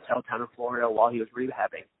at a hotel town in Florida while he was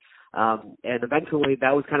rehabbing. And eventually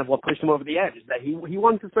that was kind of what pushed him over the edge, is that he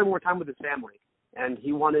wanted to spend more time with his family, and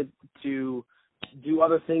he wanted to do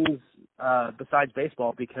other things besides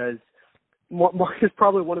baseball, because Mark is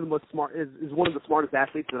probably one of the smartest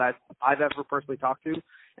athletes that I've ever personally talked to,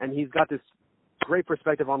 and he's got this great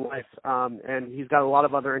perspective on life, and he's got a lot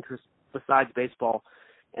of other interests besides baseball.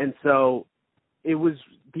 And so it was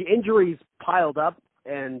the injuries piled up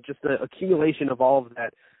and just the accumulation of all of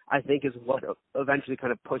that, I think, is what eventually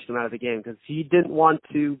kind of pushed him out of the game, because he didn't want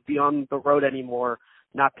to be on the road anymore,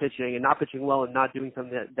 not pitching well and not doing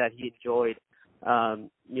something that he enjoyed,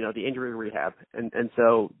 the injury rehab. And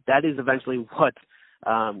so that is eventually what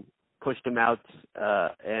pushed him out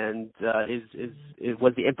and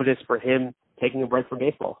was the impetus for him taking a break from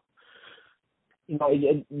baseball.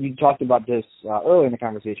 You talked about this earlier in the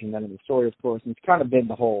conversation, then in the story, of course, and it's kind of been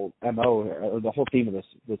the whole MO, or the whole theme of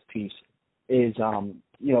this piece, is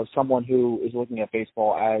someone who is looking at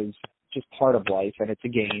baseball as just part of life, and it's a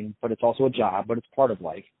game, but it's also a job, but it's part of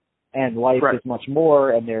life. And life Right. is much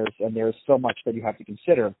more, and there's so much that you have to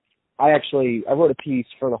consider. I wrote a piece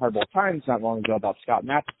for the Hardball Times not long ago about Scott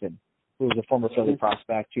Matheson, who was a former Philly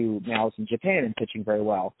prospect who now is in Japan and pitching very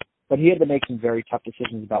well. But he had to make some very tough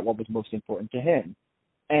decisions about what was most important to him.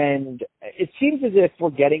 And it seems as if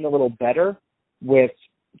we're getting a little better with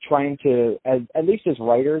trying to, at least as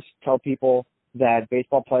writers, tell people that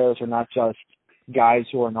baseball players are not just guys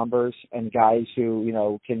who are numbers and guys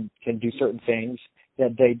who, can do certain things,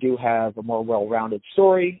 that they do have a more well-rounded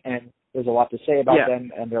story, and there's a lot to say about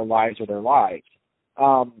them, and their lives are their lives.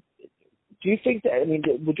 Do you think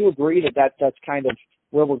would you agree that that's kind of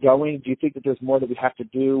where we're going? Do you think that there's more that we have to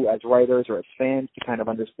do as writers or as fans to kind of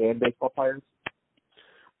understand baseball players?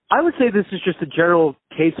 I would say this is just a general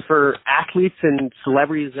case for athletes and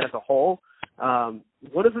celebrities as a whole.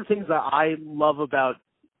 One of the things that I love about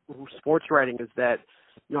sports writing is that,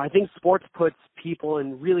 I think sports puts people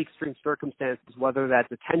in really extreme circumstances, whether that's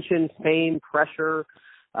attention, fame, pressure,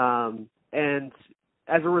 and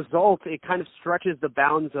as a result, it kind of stretches the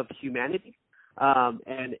bounds of humanity.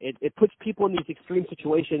 And it puts people in these extreme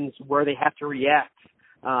situations where they have to react.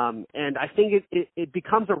 And I think it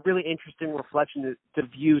becomes a really interesting reflection to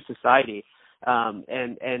view society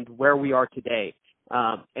and where we are today.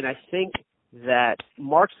 And I think that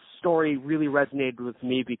Mark's story really resonated with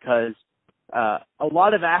me because a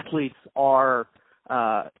lot of athletes are,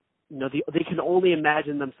 they can only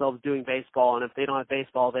imagine themselves doing baseball, and if they don't have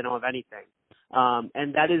baseball, they don't have anything.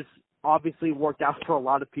 And that is obviously worked out for a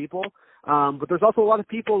lot of people. But there's also a lot of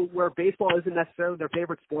people where baseball isn't necessarily their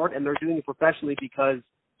favorite sport, and they're doing it professionally because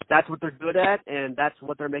that's what they're good at and that's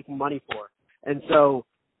what they're making money for. And so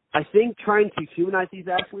I think trying to humanize these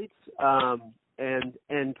athletes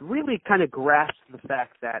and really kind of grasp the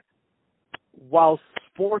fact that while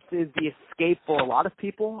sports is the escape for a lot of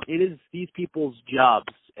people, it is these people's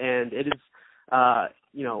jobs, and it is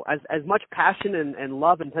as much passion and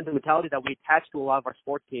love and sentimentality that we attach to a lot of our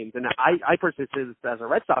sports teams. And I personally say this as a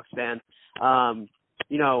Red Sox fan,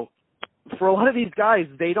 for a lot of these guys,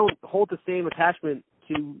 they don't hold the same attachment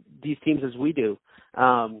to these teams as we do.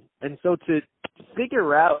 And so to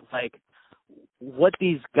figure out like what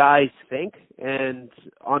these guys think and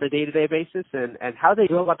on a day-to-day basis and how they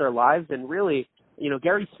go about their lives, and really,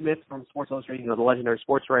 Gary Smith from Sports Illustrated, the legendary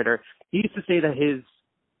sports writer, he used to say that his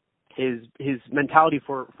mentality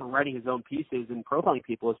for writing his own pieces and profiling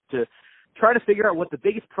people is to try to figure out what the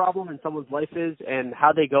biggest problem in someone's life is and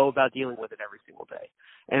how they go about dealing with it every single day.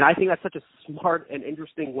 And I think that's such a smart and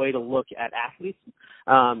interesting way to look at athletes.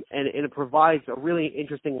 And it provides a really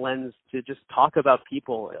interesting lens to just talk about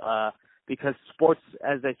people, because sports,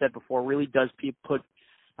 as I said before, really does put,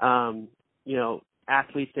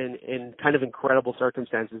 athletes in kind of incredible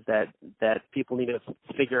circumstances that people need to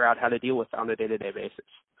figure out how to deal with on a day-to-day basis.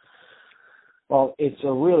 Well, it's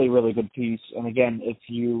a really, really good piece. And again, if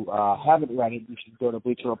you haven't read it, you should go to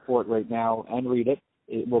Bleacher Report right now and read it.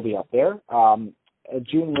 It will be up there.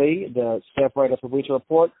 June Lee, the staff writer for Bleacher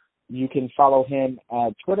Report, you can follow him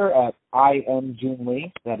at Twitter at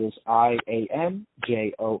IamJoonLee. That is IamJoonLee.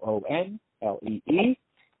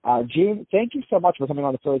 June, thank you so much for coming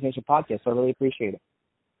on the Phillies Nation podcast. I really appreciate it.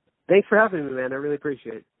 Thanks for having me, man. I really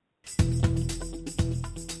appreciate it.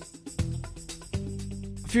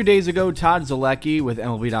 A few days ago, Todd Zolecki with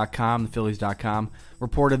MLB.com, thephillies.com,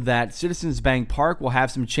 reported that Citizens Bank Park will have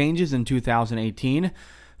some changes in 2018.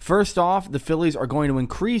 First off, the Phillies are going to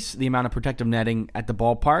increase the amount of protective netting at the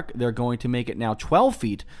ballpark. They're going to make it now 12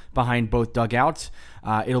 feet behind both dugouts.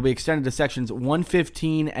 It'll be extended to sections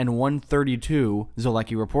 115 and 132,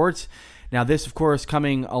 Zolecki reports. Now, this, of course,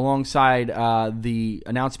 coming alongside the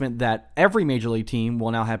announcement that every Major League team will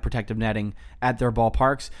now have protective netting at their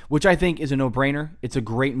ballparks, which I think is a no-brainer. It's a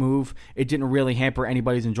great move. It didn't really hamper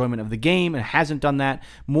anybody's enjoyment of the game. It hasn't done that.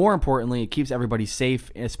 More importantly, it keeps everybody safe,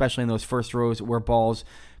 especially in those first rows where balls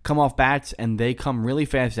come off bats, and they come really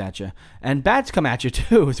fast at you. And bats come at you,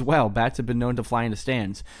 too, as well. Bats have been known to fly into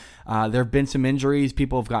stands. There have been some injuries.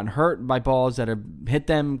 People have gotten hurt by balls that have hit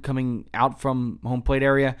them coming out from home plate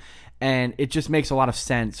area. And it just makes a lot of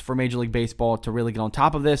sense for Major League Baseball to really get on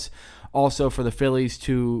top of this. Also for the Phillies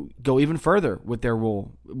to go even further with their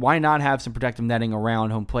rule. Why not have some protective netting around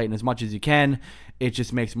home plate? And as much as you can, it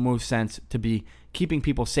just makes most sense to be keeping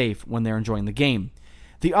people safe when they're enjoying the game.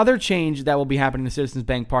 The other change that will be happening to Citizens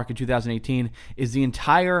Bank Park in 2018 is the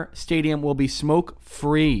entire stadium will be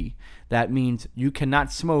smoke-free. That means you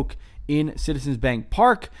cannot smoke in Citizens Bank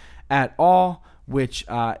Park at all, which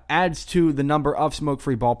adds to the number of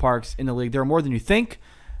smoke-free ballparks in the league. There are more than you think,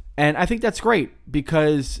 and I think that's great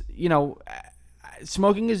because,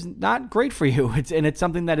 smoking is not great for you. It's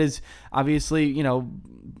something that is obviously,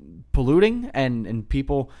 polluting, and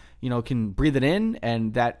people, can breathe it in,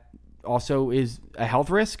 and that also is a health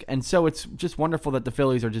risk. And so it's just wonderful that the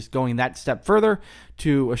Phillies are just going that step further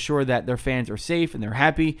to assure that their fans are safe and they're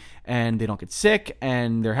happy and they don't get sick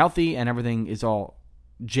and they're healthy and everything is all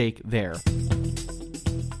Jake there.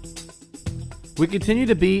 We continue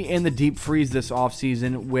to be in the deep freeze this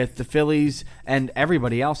offseason with the Phillies and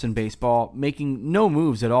everybody else in baseball making no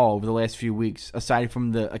moves at all over the last few weeks, aside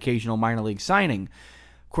from the occasional minor league signing.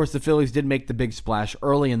 Of course, the Phillies did make the big splash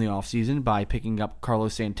early in the offseason by picking up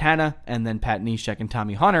Carlos Santana and then Pat Neshek and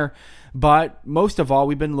Tommy Hunter. But most of all,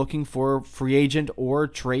 we've been looking for free agent or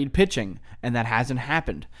trade pitching, and that hasn't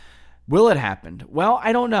happened. Will it happen? Well,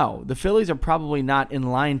 I don't know. The Phillies are probably not in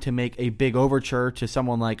line to make a big overture to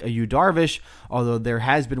someone like a Yu Darvish, although there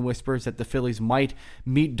has been whispers that the Phillies might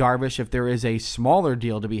meet Darvish if there is a smaller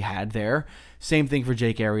deal to be had there. Same thing for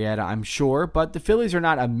Jake Arrieta, I'm sure, but the Phillies are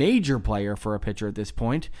not a major player for a pitcher at this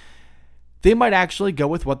point. They might actually go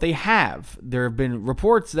with what they have. There have been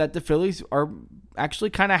reports that the Phillies are actually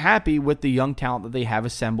kind of happy with the young talent that they have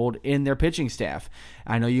assembled in their pitching staff.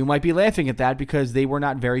 I know you might be laughing at that because they were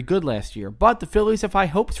not very good last year, but the Phillies have high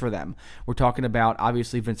hopes for them. We're talking about,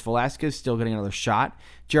 obviously, Vince Velasquez still getting another shot.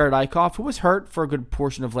 Jared Eickhoff, who was hurt for a good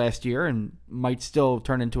portion of last year and might still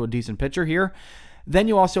turn into a decent pitcher here. Then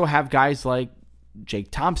you also have guys like Jake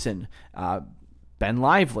Thompson, Ben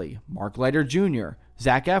Lively, Mark Leiter Jr.,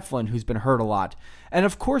 Zach Eflin, who's been hurt a lot, and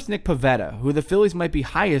of course Nick Pivetta, who the Phillies might be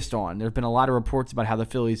highest on. There have been a lot of reports about how the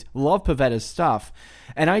Phillies love Pivetta's stuff,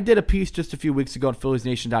 and I did a piece just a few weeks ago at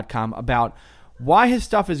PhilliesNation.com about why his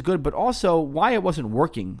stuff is good, but also why it wasn't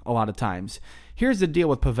working a lot of times. Here's the deal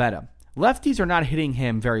with Pivetta. Lefties are not hitting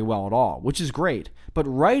him very well at all, which is great, but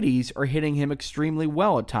righties are hitting him extremely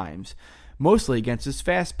well at times, mostly against his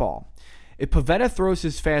fastball. If Pivetta throws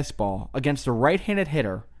his fastball against a right-handed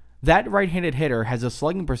hitter, that right-handed hitter has a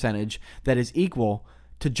slugging percentage that is equal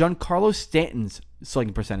to Giancarlo Stanton's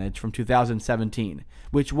slugging percentage from 2017,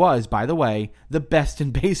 which was, by the way, the best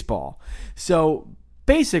in baseball. So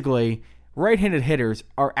basically, right-handed hitters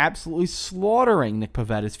are absolutely slaughtering Nick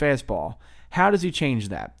Pivetta's fastball. How does he change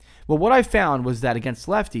that? Well, what I found was that against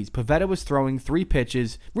lefties, Pivetta was throwing 3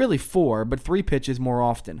 pitches, really 4, but 3 pitches more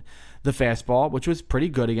often. The fastball, which was pretty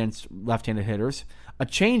good against left-handed hitters. A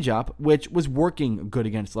changeup, which was working good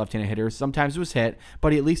against left-handed hitters. Sometimes it was hit,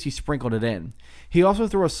 but at least he sprinkled it in. He also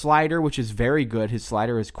threw a slider, which is very good. His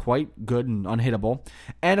slider is quite good and unhittable.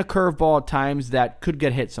 And a curveball at times that could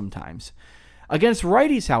get hit sometimes. Against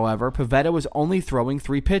righties, however, Pivetta was only throwing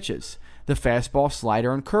 3 pitches. The fastball,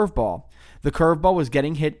 slider, and curveball. The curveball was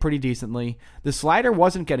getting hit pretty decently. The slider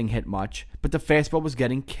wasn't getting hit much, but the fastball was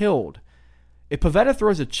getting killed. If Pivetta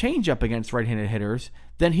throws a changeup against right-handed hitters,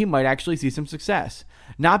 then he might actually see some success.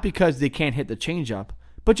 Not because they can't hit the changeup,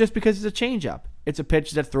 but just because it's a changeup. It's a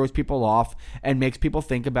pitch that throws people off and makes people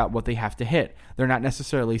think about what they have to hit. They're not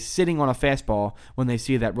necessarily sitting on a fastball when they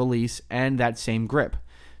see that release and that same grip.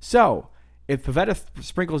 So, if Pivetta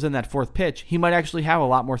sprinkles in that 4th pitch, he might actually have a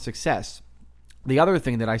lot more success. The other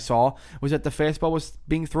thing that I saw was that the fastball was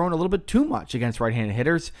being thrown a little bit too much against right-handed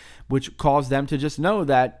hitters, which caused them to just know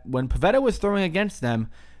that when Pivetta was throwing against them,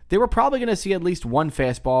 they were probably going to see at least 1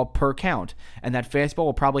 fastball per count, and that fastball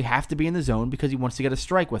will probably have to be in the zone because he wants to get a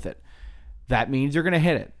strike with it. That means you're going to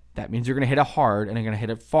hit it. That means you're going to hit it hard and you're going to hit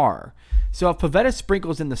it far. So if Pivetta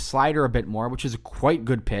sprinkles in the slider a bit more, which is a quite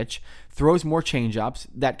good pitch, throws more changeups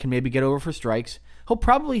that can maybe get over for strikes, he'll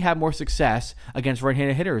probably have more success against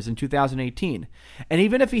right-handed hitters in 2018. And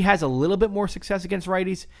even if he has a little bit more success against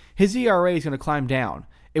righties, his ERA is going to climb down.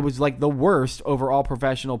 It was like the worst over all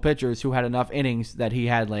professional pitchers who had enough innings that he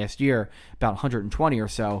had last year, about 120 or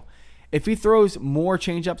so. If he throws more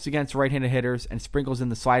changeups against right-handed hitters and sprinkles in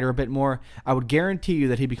the slider a bit more, I would guarantee you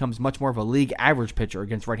that he becomes much more of a league average pitcher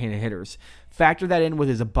against right-handed hitters. Factor that in with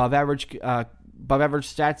his above average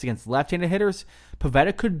stats against left-handed hitters,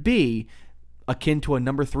 Pivetta could be akin to a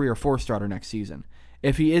number 3 or 4 starter next season.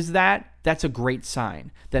 If he is that, that's a great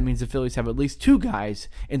sign. That means the Phillies have at least 2 guys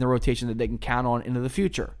in the rotation that they can count on into the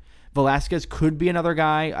future. Velasquez could be another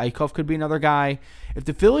guy. Eichhoff could be another guy. If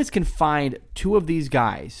the Phillies can find 2 of these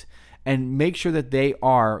guys and make sure that they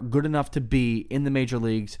are good enough to be in the major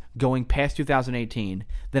leagues going past 2018,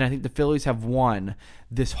 then I think the Phillies have won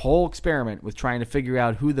this whole experiment with trying to figure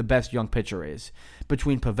out who the best young pitcher is.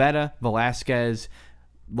 Between Pivetta, Velasquez,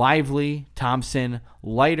 Lively, Thompson,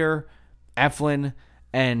 Leiter, Eflin,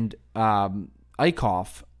 and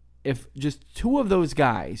Eichhoff, if just 2 of those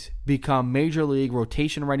guys become major league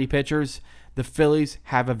rotation-ready pitchers, the Phillies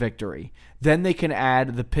have a victory. Then they can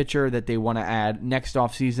add the pitcher that they want to add next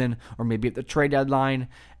offseason or maybe at the trade deadline.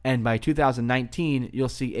 And by 2019, you'll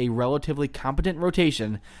see a relatively competent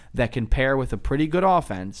rotation that can pair with a pretty good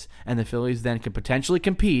offense, and the Phillies then can potentially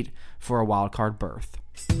compete for a wild card berth.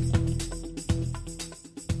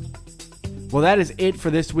 Well, that is it for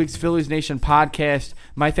this week's Phillies Nation podcast.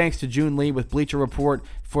 My thanks to June Lee with Bleacher Report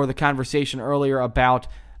for the conversation earlier about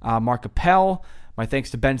Mark Appel. My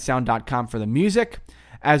thanks to bensound.com for the music.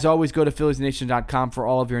 As always, go to PhilliesNation.com for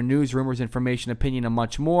all of your news, rumors, information, opinion, and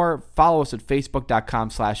much more. Follow us at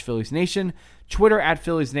Facebook.com/PhilliesNation, Twitter at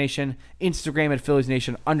PhilliesNation, Instagram at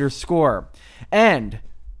PhilliesNation_. And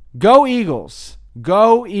go Eagles.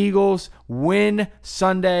 Go Eagles. Win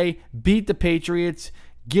Sunday. Beat the Patriots.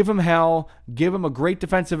 Give them hell. Give them a great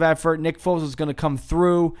defensive effort. Nick Foles is going to come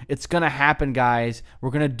through. It's going to happen, guys.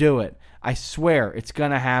 We're going to do it. I swear it's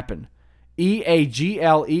going to happen.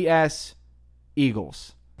 EAGLES,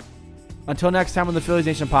 Eagles. Until next time on the Phillies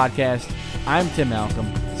Nation podcast, I'm Tim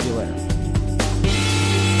Malcolm. See you later.